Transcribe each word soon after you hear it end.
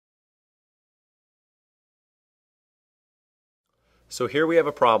So here we have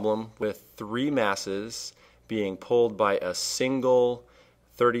a problem with three masses being pulled by a single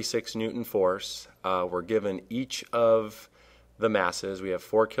 36 Newton force. We're given each of the masses. We have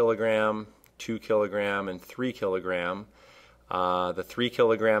 4 kilogram, 2 kilogram, and 3 kilogram. The 3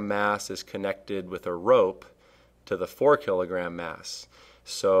 kilogram mass is connected with a rope to the 4 kilogram mass.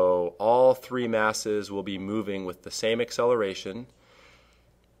 So all three masses will be moving with the same acceleration.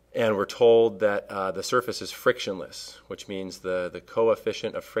 And we're told that the surface is frictionless, which means the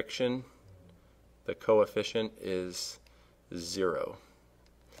coefficient of friction, the coefficient is 0.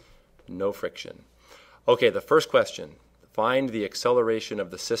 No friction. Okay, the first question, find the acceleration of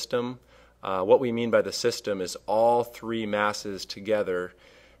the system. What we mean by the system is all three masses together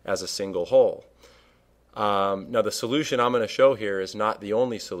as a single whole. Now the solution I'm going to show here is not the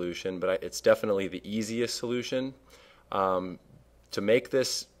only solution, but it's definitely the easiest solution. To make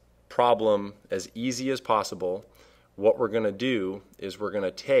this problem as easy as possible, what we're going to do is we're going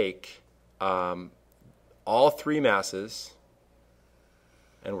to take all three masses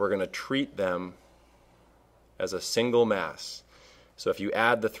and we're going to treat them as a single mass. So if you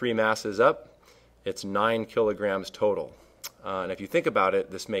add the three masses up, it's 9 kilograms total. And if you think about it,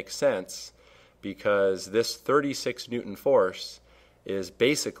 this makes sense because this 36 Newton force is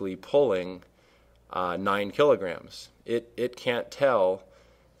basically pulling 9 kilograms. It can't tell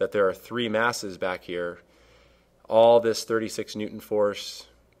that there are three masses back here. All this 36 Newton force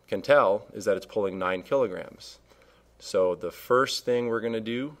can tell is that it's pulling 9 kilograms. So the first thing we're going to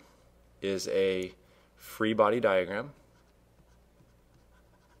do is a free body diagram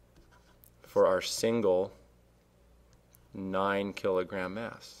for our single 9 kilogram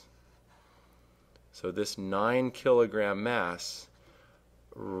mass. So this 9 kilogram mass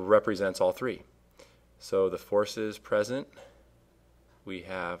represents all three. So the forces present, we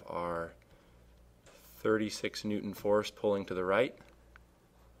have our 36 Newton force pulling to the right.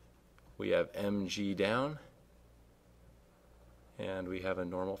 We have mg down. And we have a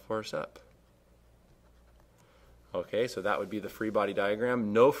normal force up. Okay, so that would be the free body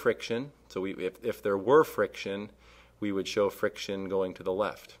diagram. No friction. So if there were friction, we would show friction going to the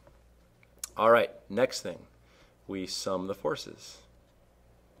left. All right, next thing. We sum the forces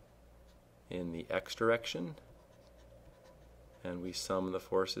in the x direction, and we sum the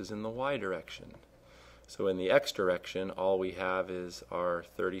forces in the y direction. So in the x direction, all we have is our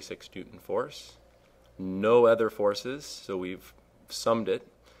 36 Newton force. No other forces, so we've summed it.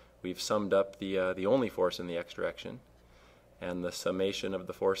 We've summed up the only force in the x direction, and the summation of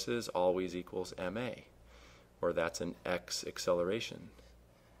the forces always equals ma, or that's an x acceleration.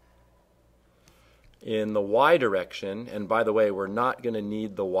 In the y direction, and by the way, we're not going to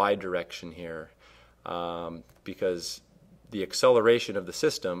need the y direction here because the acceleration of the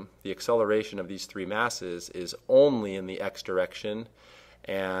system, the acceleration of these three masses is only in the x direction,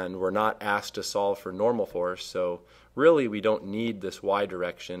 and we're not asked to solve for normal force, so really we don't need this y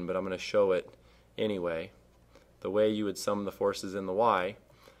direction, but I'm going to show it anyway. The way you would sum the forces in the y,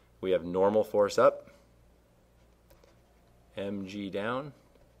 we have normal force up, mg down,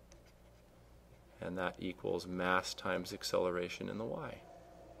 and that equals mass times acceleration in the y.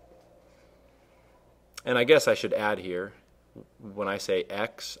 And I guess I should add here, when I say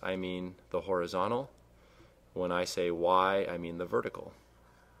x, I mean the horizontal. When I say y, I mean the vertical.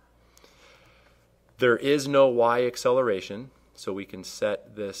 There is no y acceleration, so we can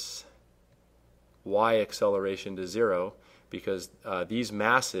set this y acceleration to 0 because these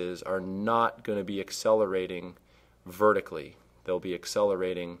masses are not going to be accelerating vertically. They'll be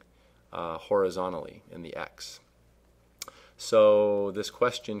accelerating horizontally in the x. So this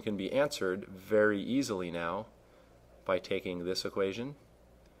question can be answered very easily now by taking this equation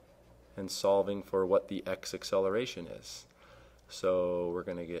and solving for what the x acceleration is. So we're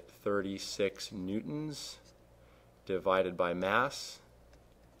going to get 36 newtons divided by mass.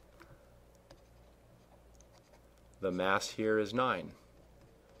 The mass here is 9.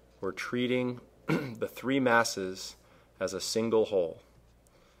 We're treating the three masses as a single whole.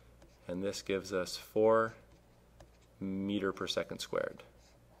 And this gives us 4 meters per second squared.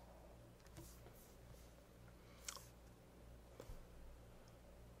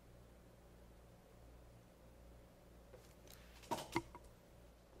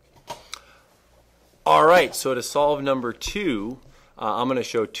 All right, so to solve number 2, I'm going to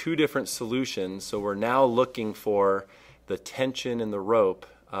show two different solutions. So we're now looking for the tension in the rope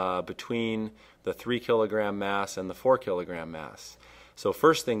between the 3 kilogram mass and the 4 kilogram mass. So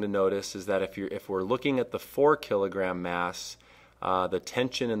first thing to notice is that if we're looking at the 4 kilogram mass, the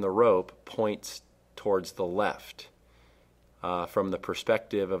tension in the rope points towards the left from the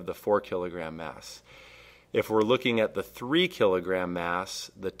perspective of the 4 kilogram mass. If we're looking at the 3 kilogram mass,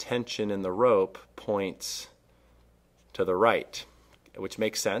 the tension in the rope points to the right, which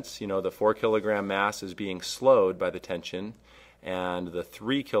makes sense. You know, the 4 kilogram mass is being slowed by the tension, and the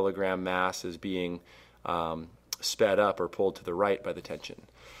 3 kilogram mass is being sped up or pulled to the right by the tension.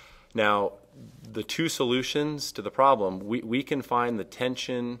 Now, the two solutions to the problem, we can find the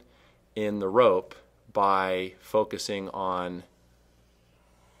tension in the rope by focusing on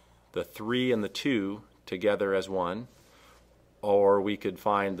the 3 and the 2 together as one, or we could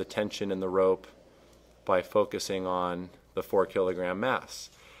find the tension in the rope by focusing on the 4 kilogram mass.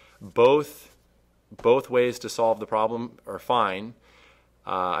 Both ways to solve the problem are fine.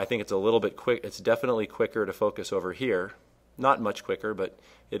 I think it's a little bit quick. It's definitely quicker to focus over here. Not much quicker, but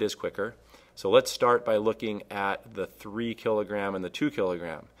it is quicker. So let's start by looking at the 3 kilogram and the 2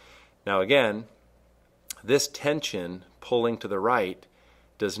 kilogram. Now again, this tension pulling to the right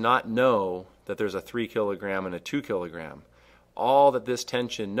does not know that there's a 3 kilogram and a 2 kilogram. All that this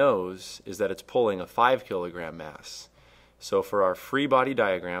tension knows is that it's pulling a 5 kilogram mass. So for our free body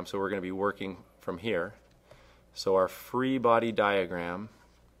diagram, so we're going to be working from here. So our free body diagram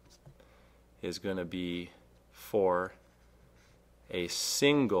is going to be for a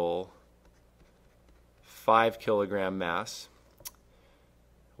single 5 kilogram mass.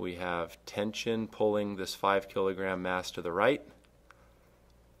 We have tension pulling this 5 kilogram mass to the right.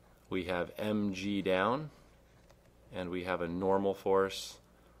 We have mg down, and we have a normal force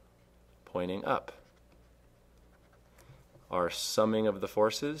pointing up. Our summing of the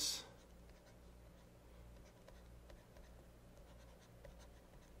forces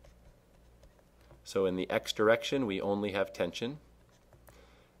So in the x direction, we only have tension,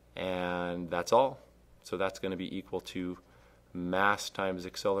 and that's all. So that's going to be equal to mass times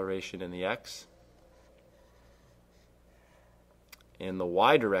acceleration in the x. In the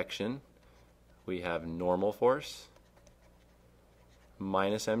y direction, we have normal force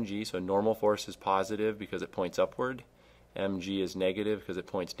minus mg. So normal force is positive because it points upward. Mg is negative because it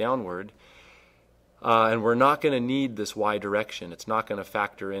points downward. And we're not going to need this y direction. It's not going to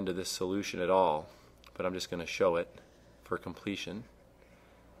factor into this solution at all. But I'm just going to show it for completion.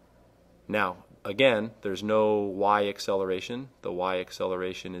 Now, again, there's no y acceleration. The y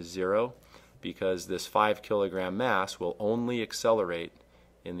acceleration is 0 because this 5 kilogram mass will only accelerate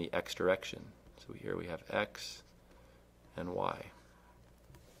in the x direction. So here we have x and y.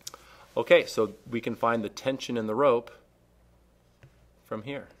 Okay, so we can find the tension in the rope from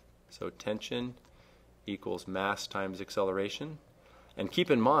here. So tension equals mass times acceleration. And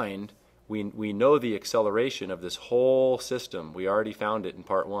keep in mind, we know the acceleration of this whole system. We already found it in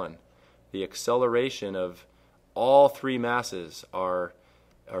part 1. The acceleration of all three masses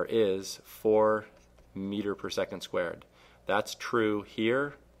is 4 meters per second squared. That's true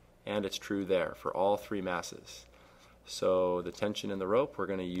here, and it's true there for all three masses. So the tension in the rope, we're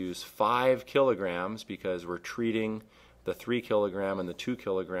going to use 5 kilograms because we're treating the 3 kilogram and the 2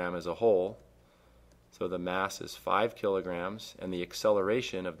 kilogram as a whole. So the mass is 5 kilograms, and the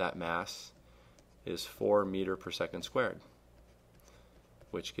acceleration of that mass is 4 meters per second squared,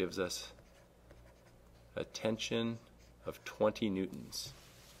 which gives us a tension of 20 newtons.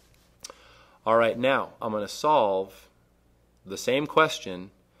 All right, now I'm going to solve the same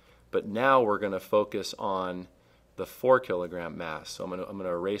question, but now we're going to focus on the 4 kilogram mass. So I'm going to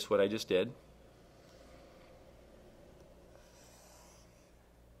erase what I just did.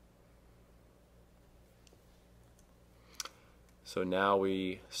 So now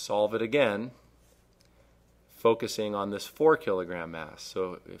we solve it again, focusing on this 4 kilogram mass.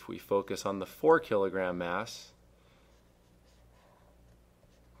 So if we focus on the 4 kilogram mass,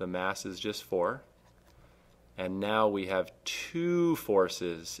 the mass is just 4. And now we have 2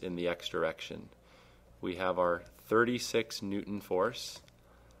 forces in the x direction. We have our 36 Newton force,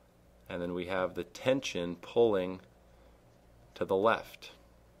 and then we have the tension pulling to the left.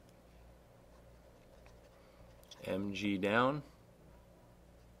 Mg down,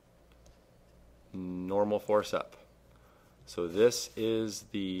 normal force up. So this is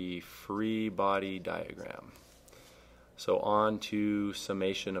the free body diagram. So on to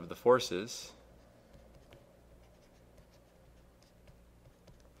summation of the forces.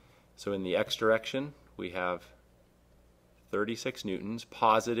 So in the x direction, we have 36 newtons,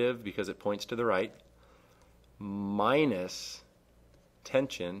 positive because it points to the right, minus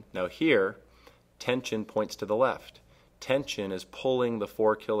tension. Now here, tension points to the left. Tension is pulling the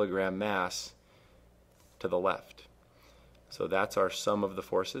 4 kilogram mass to the left. So that's our sum of the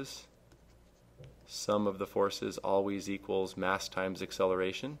forces. Sum of the forces always equals mass times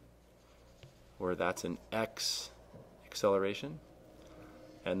acceleration, where that's an x acceleration.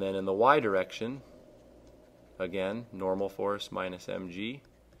 And then in the y direction, again, normal force minus mg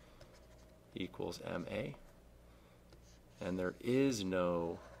equals ma. And there is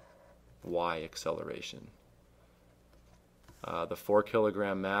no y acceleration. The 4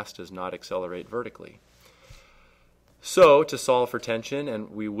 kilogram mass does not accelerate vertically. So to solve for tension, and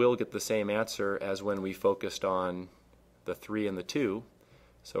we will get the same answer as when we focused on the 3 and the 2,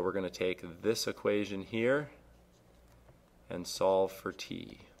 so we're going to take this equation here and solve for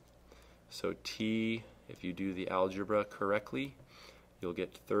t. So t, if you do the algebra correctly, you'll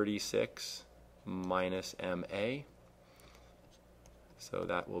get 36 minus ma. So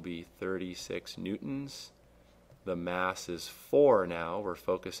that will be 36 newtons. The mass is 4 now. We're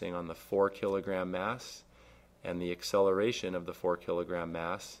focusing on the 4 kilogram mass. And the acceleration of the 4 kilogram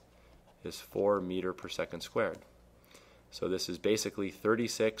mass is 4 meter per second squared. So this is basically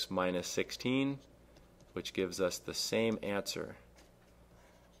 36 minus 16, which gives us the same answer,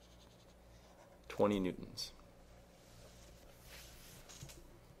 20 newtons.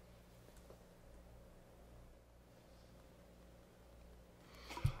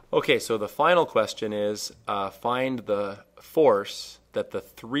 Okay, so the final question is find the force that the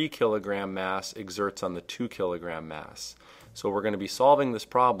 3 kilogram mass exerts on the 2 kilogram mass. So we're going to be solving this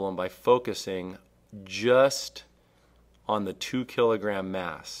problem by focusing just on the 2 kilogram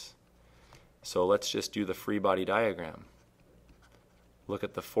mass. So let's just do the free body diagram. Look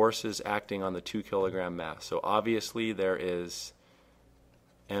at the forces acting on the 2 kilogram mass. So obviously there is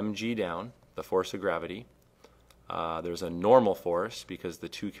mg down, the force of gravity. There's a normal force because the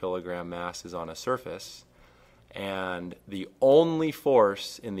 2 kilogram mass is on a surface. And the only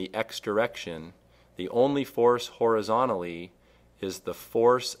force in the x direction, the only force horizontally, is the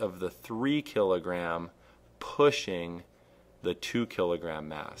force of the 3 kilogram pushing the 2 kilogram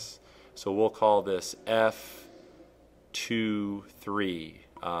mass. So we'll call this F23.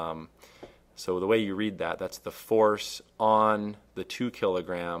 So the way you read that, that's the force on the 2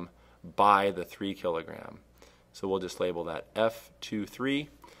 kilogram by the 3 kilogram. So we'll just label that F23,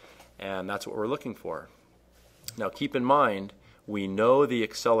 and that's what we're looking for. Now keep in mind, we know the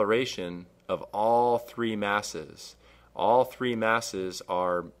acceleration of all 3 masses. All 3 masses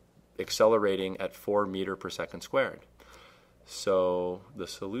are accelerating at 4 meter per second squared. So the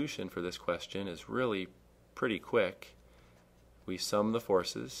solution for this question is really pretty quick. We sum the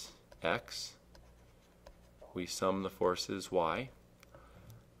forces, x. We sum the forces, y.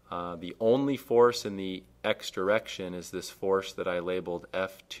 The only force in the x direction is this force that I labeled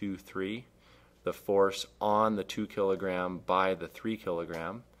F23, the force on the 2 kilogram by the 3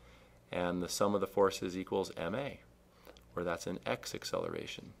 kilogram, and the sum of the forces equals ma, where that's an x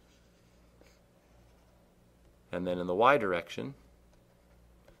acceleration. And then in the y direction,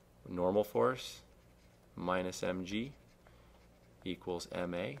 normal force minus mg equals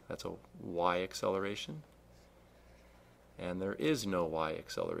ma, that's a y acceleration. And there is no y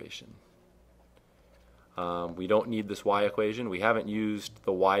acceleration. We don't need this y equation. We haven't used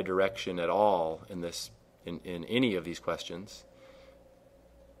the y direction at all in any of these questions.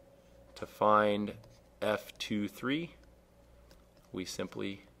 To find F23, we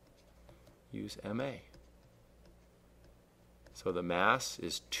simply use ma. So the mass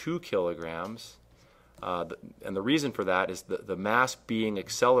is 2 kilograms, and the reason for that is the mass being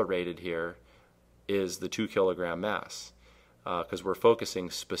accelerated here is the 2 kilogram mass. Because we're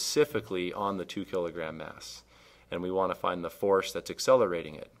focusing specifically on the 2 kilogram mass, and we want to find the force that's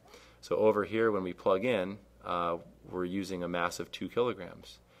accelerating it. So over here, when we plug in, we're using a mass of 2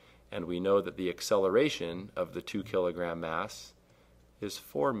 kilograms, and we know that the acceleration of the 2 kilogram mass is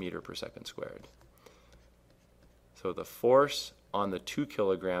 4 meter per second squared. So the force on the 2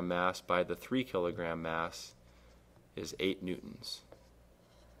 kilogram mass by the 3 kilogram mass is 8 newtons.